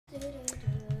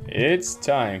It's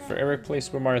time for Eric Plays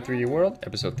Super Mario 3D World,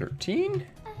 episode 13.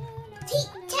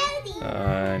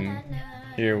 I'm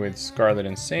here with Scarlet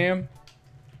and Sam.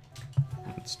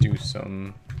 Let's do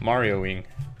some Marioing.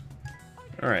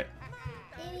 Alright.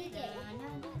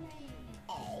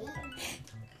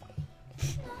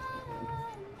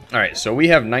 Alright, so we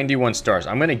have 91 stars.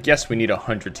 I'm gonna guess we need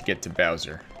 100 to get to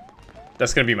Bowser.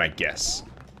 That's gonna be my guess.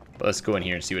 But let's go in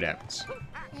here and see what happens.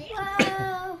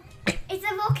 Whoa! It's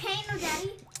a volcano,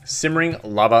 Daddy. Simmering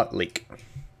lava lake.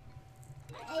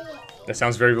 That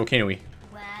sounds very volcano-y.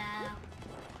 Wow.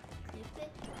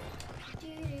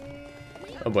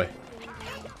 Oh boy.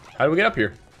 How do we get up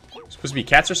here? Supposed to be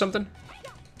cats or something?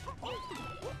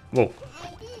 Whoa.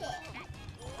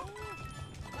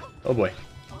 Oh boy.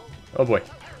 Oh boy.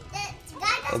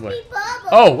 Oh boy.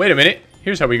 Oh, wait a minute.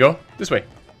 Here's how we go. This way.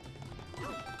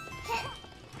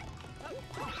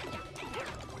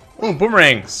 Oh,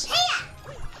 boomerangs.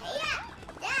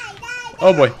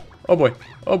 Oh boy. Oh boy.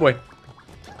 Oh boy.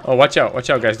 Oh, watch out.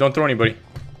 Watch out, guys. Don't throw anybody.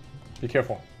 Be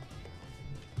careful.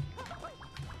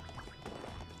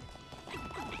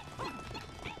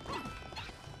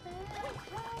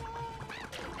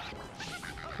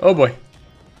 Oh boy.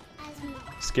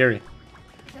 Scary.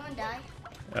 Someone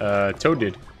died. Toad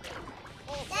did.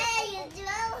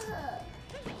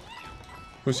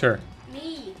 Who's her?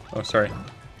 Me. Oh, sorry.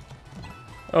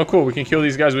 Oh, cool. We can kill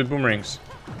these guys with boomerangs.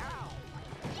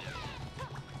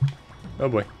 Oh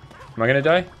boy. Am I gonna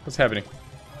die? What's happening?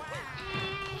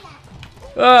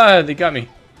 Ah, they got me.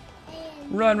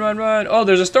 Run, run, run. Oh,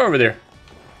 there's a star over there.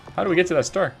 How do we get to that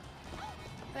star?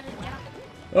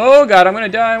 Oh god, I'm gonna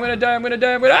die, I'm gonna die, I'm gonna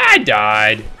die, I'm gonna... I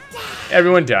died!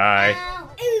 Everyone died.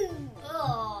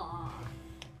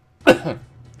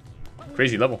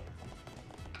 Crazy level.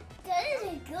 That is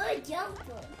a good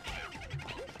jumper.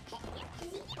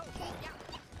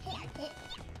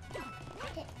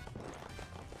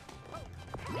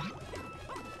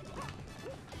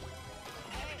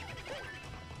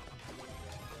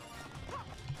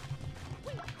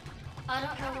 I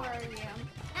don't know where I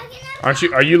am. Aren't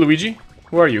you? Are you Luigi?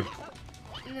 Who are you?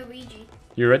 Luigi.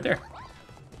 You're right there.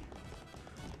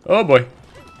 Oh boy.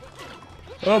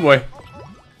 Oh boy.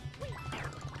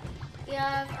 You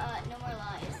have no more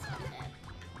lives.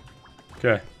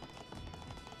 Okay.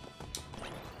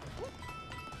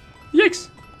 Yikes!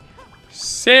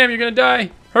 Sam, you're gonna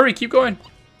die! Hurry, keep going!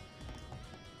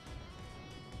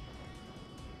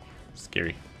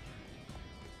 Scary.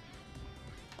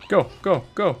 Go, go,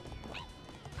 go!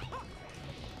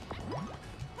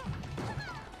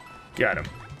 Got him.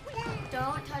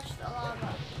 Don't touch the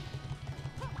lava.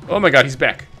 Oh my god, he's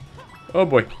back. Oh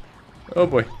boy. Oh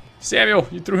boy. Samuel,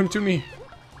 you threw him to me.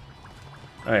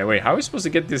 Alright, wait, how are we supposed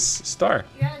to get this star?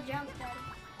 You gotta jump, Daddy.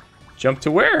 Jump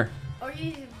to where? Or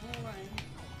use a boomerang.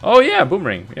 Oh yeah,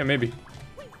 boomerang. Yeah, maybe.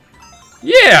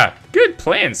 Yeah! Good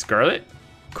plan, Scarlet.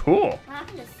 Cool. What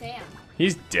happened to Sam?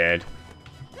 He's dead.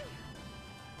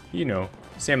 You know,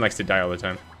 Sam likes to die all the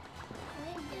time.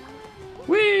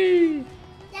 Whee!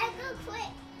 Dad, go quick.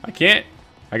 I can't.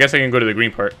 I guess I can go to the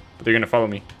green part, but they're gonna follow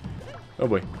me. Oh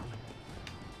boy.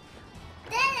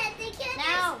 Dad, they can't.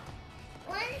 Now.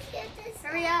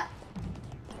 Hurry up.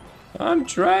 I'm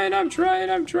trying, I'm trying,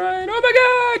 I'm trying. Oh my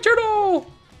god,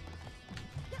 turtle!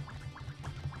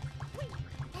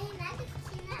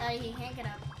 Daddy, he can't get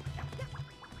up.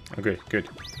 Okay, good.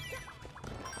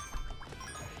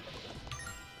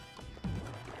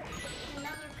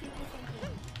 Another creepy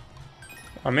thinking.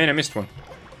 Oh man, I missed one.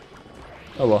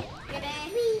 Oh well. Get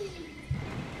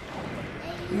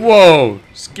in. Whoa!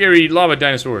 Scary lava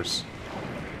dinosaurs.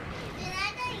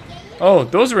 Oh,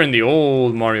 those were in the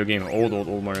old Mario game. Old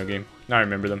Mario game. Now I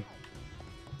remember them.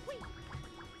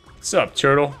 What's up,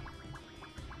 turtle?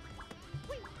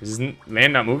 Is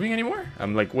land not moving anymore?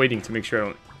 I'm like waiting to make sure I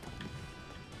don't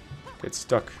get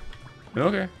stuck.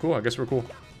 Okay, cool. I guess we're cool.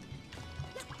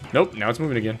 Nope, now it's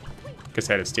moving again.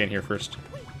 Guess I had to stand here first.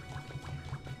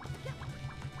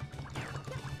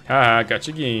 Haha, got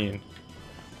you again.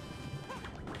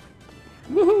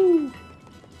 Woohoo!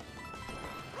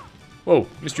 Whoa,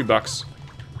 mystery box.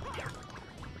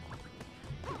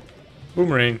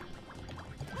 Boomerang.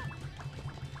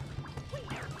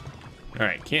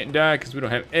 Alright, can't die because we don't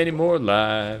have any more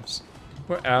lives.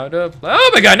 We're out of...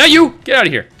 Oh my god, not you! Get out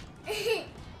of here!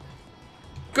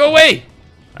 Go away!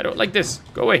 I don't like this.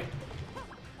 Go away.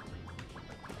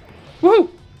 Woohoo!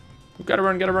 Gotta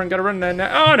run, gotta run, gotta run.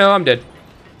 Oh no, I'm dead.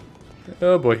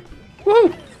 Oh boy.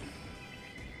 Woohoo!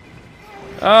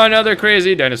 Oh, another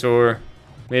crazy dinosaur.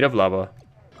 Made of lava.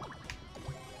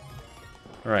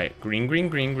 Alright, green, green,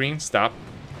 green, green, stop.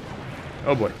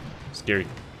 Oh boy, scary.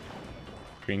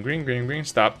 Green, green, green, green,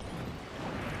 stop.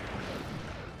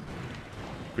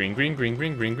 Green, green, green,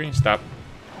 green, green, green. Stop.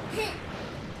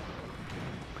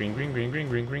 Green, green, green, green,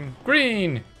 green, green.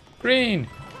 Green! Green!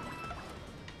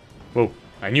 Whoa.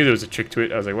 I knew there was a trick to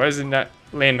it. I was like, why is it not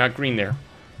land not green there?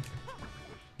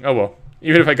 Oh well.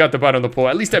 Even if I got the bottom of the pole,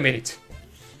 at least I made it.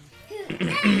 You did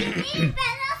better.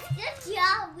 Good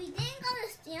job. We didn't go to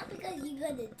stand because you're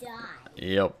gonna die.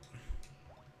 Yep.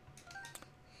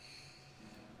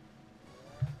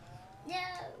 No.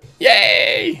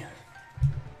 Yay!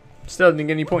 Still didn't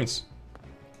get any points.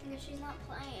 Because she's not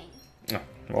playing. Oh,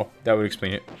 well, that would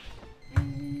explain it.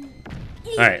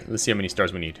 Alright, let's see how many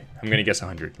stars we need. I'm gonna guess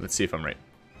 100. Let's see if I'm right.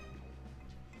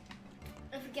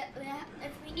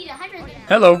 If we need 100, then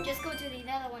Hello. just go to the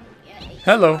other one. Yeah, 8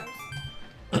 Hello.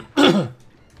 stars.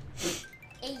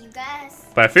 Hey, you guys.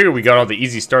 But I figured we got all the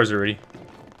easy stars already.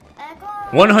 Go.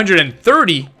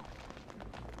 130!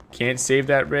 Can't save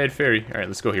that red fairy. Alright,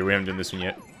 let's go here. We haven't done this one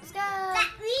yet. Let's go. That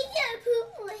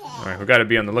pooper head. Alright, we gotta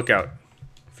be on the lookout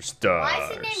for Why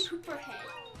is it named stars. pooper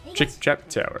head? Chick Chap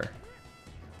Tower.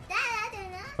 I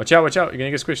don't know. Watch out, watch out. You're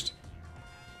gonna get squished.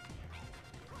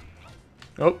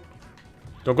 Oh.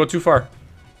 Don't go too far.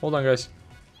 Hold on, guys.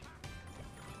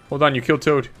 Hold on, you killed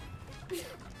Toad.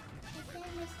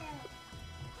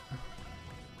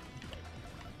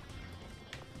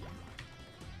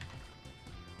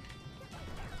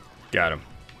 Got him.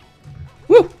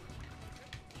 Woo!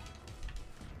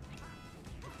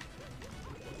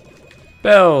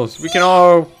 Bells. We can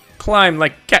all climb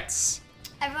like cats.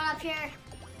 Everyone up here.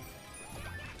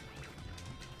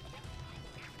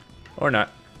 Or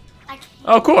not. I can't.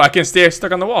 Oh, cool. I can stay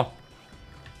stuck on the wall.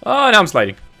 Oh, now I'm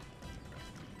sliding.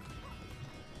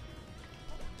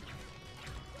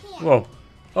 Whoa.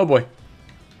 Oh, boy.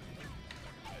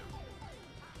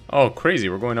 Oh, crazy.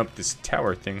 We're going up this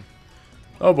tower thing.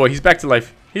 Oh, boy. He's back to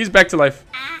life. He's back to life.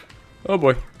 Oh,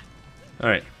 boy. All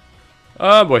right.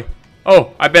 Oh, boy.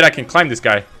 Oh, I bet I can climb this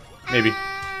guy. Maybe.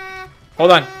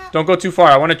 Hold on. Don't go too far.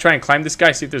 I want to try and climb this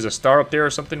guy. See if there's a star up there or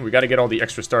something. We got to get all the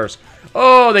extra stars.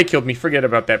 Oh, they killed me. Forget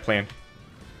about that plan.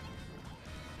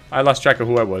 I lost track of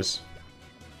who I was.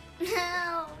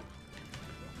 No.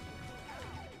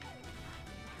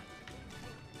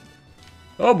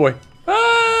 Oh, boy.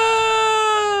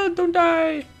 Ah! Don't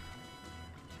die.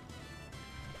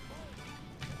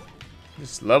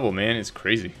 This level, man, is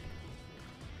crazy.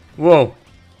 Whoa.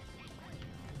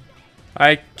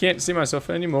 I can't see myself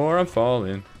anymore. I'm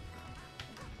falling.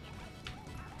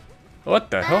 What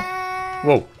the hell?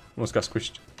 Whoa. Almost got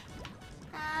squished.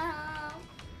 Ow.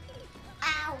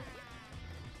 Ow.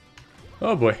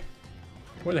 Oh, boy.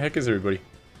 Where the heck is everybody?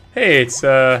 Hey, it's,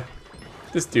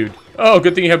 this dude. Oh,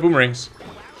 good thing you have boomerangs.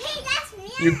 Hey, that's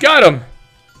me. You got him!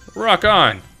 Rock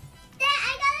on. Dad,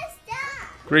 I got a star.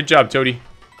 Great job, Toady.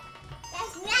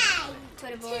 That's mine.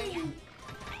 Toy boy.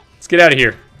 Let's get out of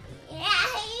here. Yeah,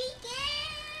 he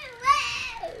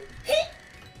can.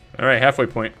 Whoa. Alright, halfway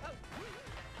point.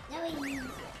 No, he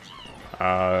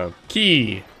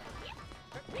Key.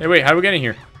 Hey, wait, how do we get in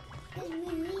here?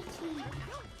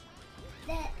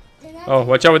 Oh,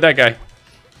 watch out with that guy. Hey,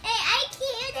 I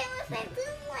killed him with my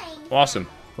boomerang. Awesome.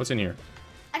 What's in here?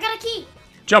 I got a key.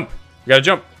 Jump. You gotta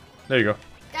jump. There you go.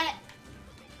 Got it.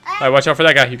 Alright, watch out for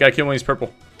that guy. You gotta kill him when he's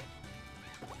purple.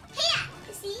 Here.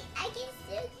 See, I can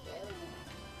still kill him.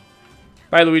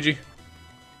 Bye, Luigi.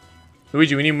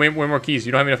 Luigi, we need way more keys.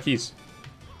 You don't have enough keys.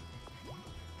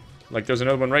 Like, there's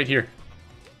another one right here.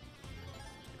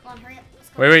 Come on, hurry up. Let's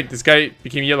go. Wait, this guy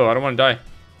became yellow. I don't want to die.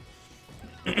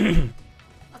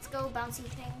 Let's go, bouncy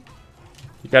thing.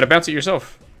 You gotta bounce it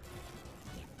yourself.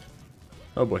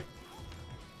 Oh, boy.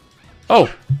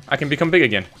 Oh, I can become big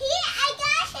again. Here, I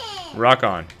got him. Rock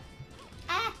on.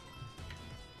 Ah.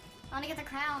 I want to get the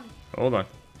crown. Hold on.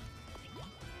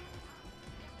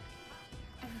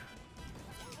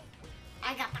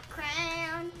 I got the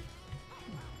crown.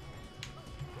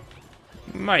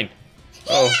 Mine.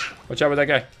 Oh, watch out with that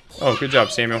guy. Oh, good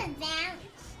job, Samuel.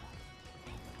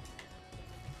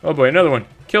 Oh boy, another one.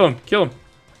 Kill him, kill him.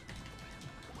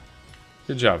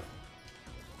 Good job.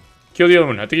 Kill the other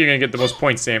one. I think you're gonna get the most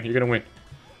points, Sam. You're gonna win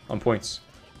on points.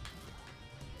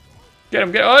 Get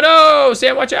him, get him. Oh no!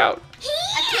 Sam, watch out!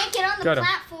 I can't get on the Got him.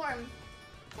 platform.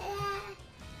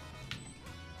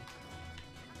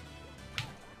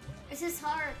 This is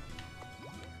hard.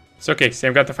 It's okay,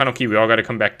 Sam got the final key. We all gotta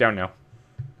come back down now.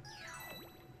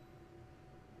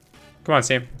 Come on,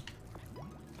 Sam.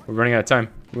 We're running out of time.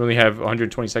 We only have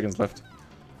 120 seconds left.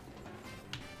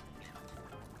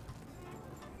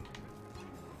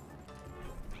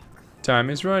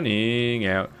 Time is running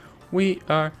out. We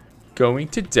are going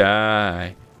to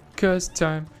die. 'Cause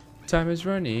time is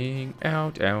running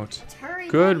out. Let's hurry.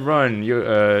 Good run, you,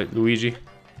 Luigi.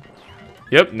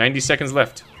 Yep, 90 seconds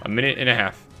left. A minute and a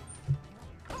half.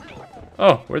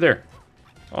 Oh, we're there.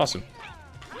 Awesome.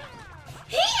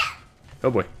 Oh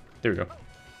boy. There we go.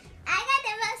 I got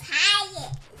the most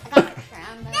highest. I got the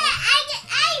crown No, though.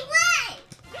 I won.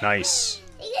 Nice.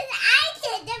 Because I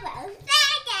did the most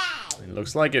second. It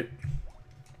looks like it.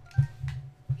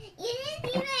 You didn't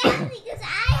even help me because I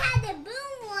had the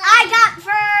boom one. I got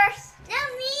first. No,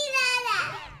 me, Lala.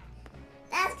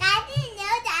 That's I didn't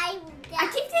know that I got. I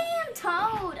keep thinking I'm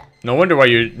Toad. No wonder why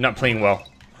you're not playing well.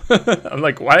 I'm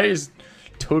like, why is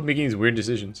Toad making these weird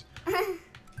decisions?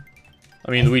 I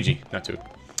mean, Luigi, not Toad.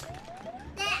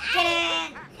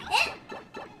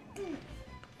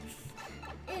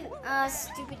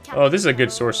 Stupid cat. Oh, this is a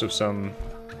good source of some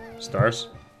stars.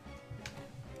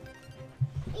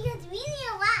 Because we need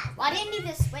a lot. Why didn't you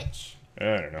just switch?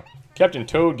 I don't know. Captain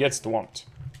Toad gets thwomped.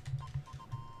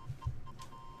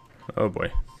 Oh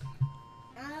boy.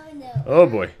 Oh no. Oh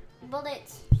boy.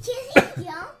 Bullets. Can he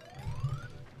jump?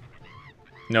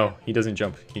 No, he doesn't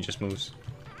jump. He just moves.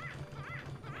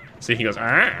 See, he goes. "Ah,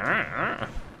 ah, ah."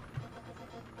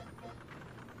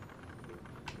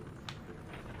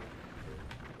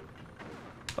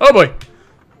 Oh boy!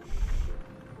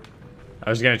 I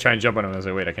was gonna try and jump on him. I was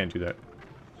like, wait, I can't do that.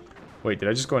 Wait, did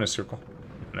I just go in a circle?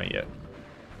 Not yet.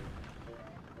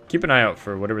 Keep an eye out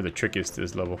for whatever the trick is to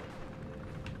this level,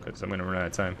 because I'm gonna run out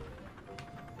of time.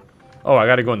 Oh, I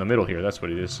gotta go in the middle here. That's what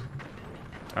it is.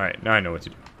 All right, now I know what to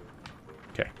do.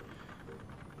 Okay.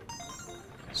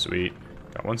 Sweet.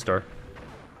 Got 1 star.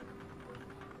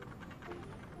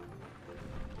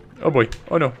 Oh boy.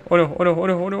 Oh no. Oh no. Oh no. Oh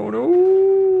no. Oh no. Oh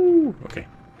no. Okay.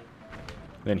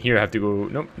 Then here I have to go.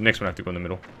 Nope. Next one I have to go in the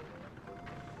middle.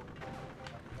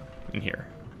 In here.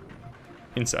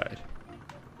 Inside.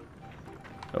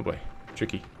 Oh boy.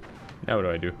 Tricky. Now what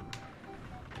do I do?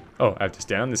 Oh, I have to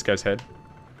stand on this guy's head.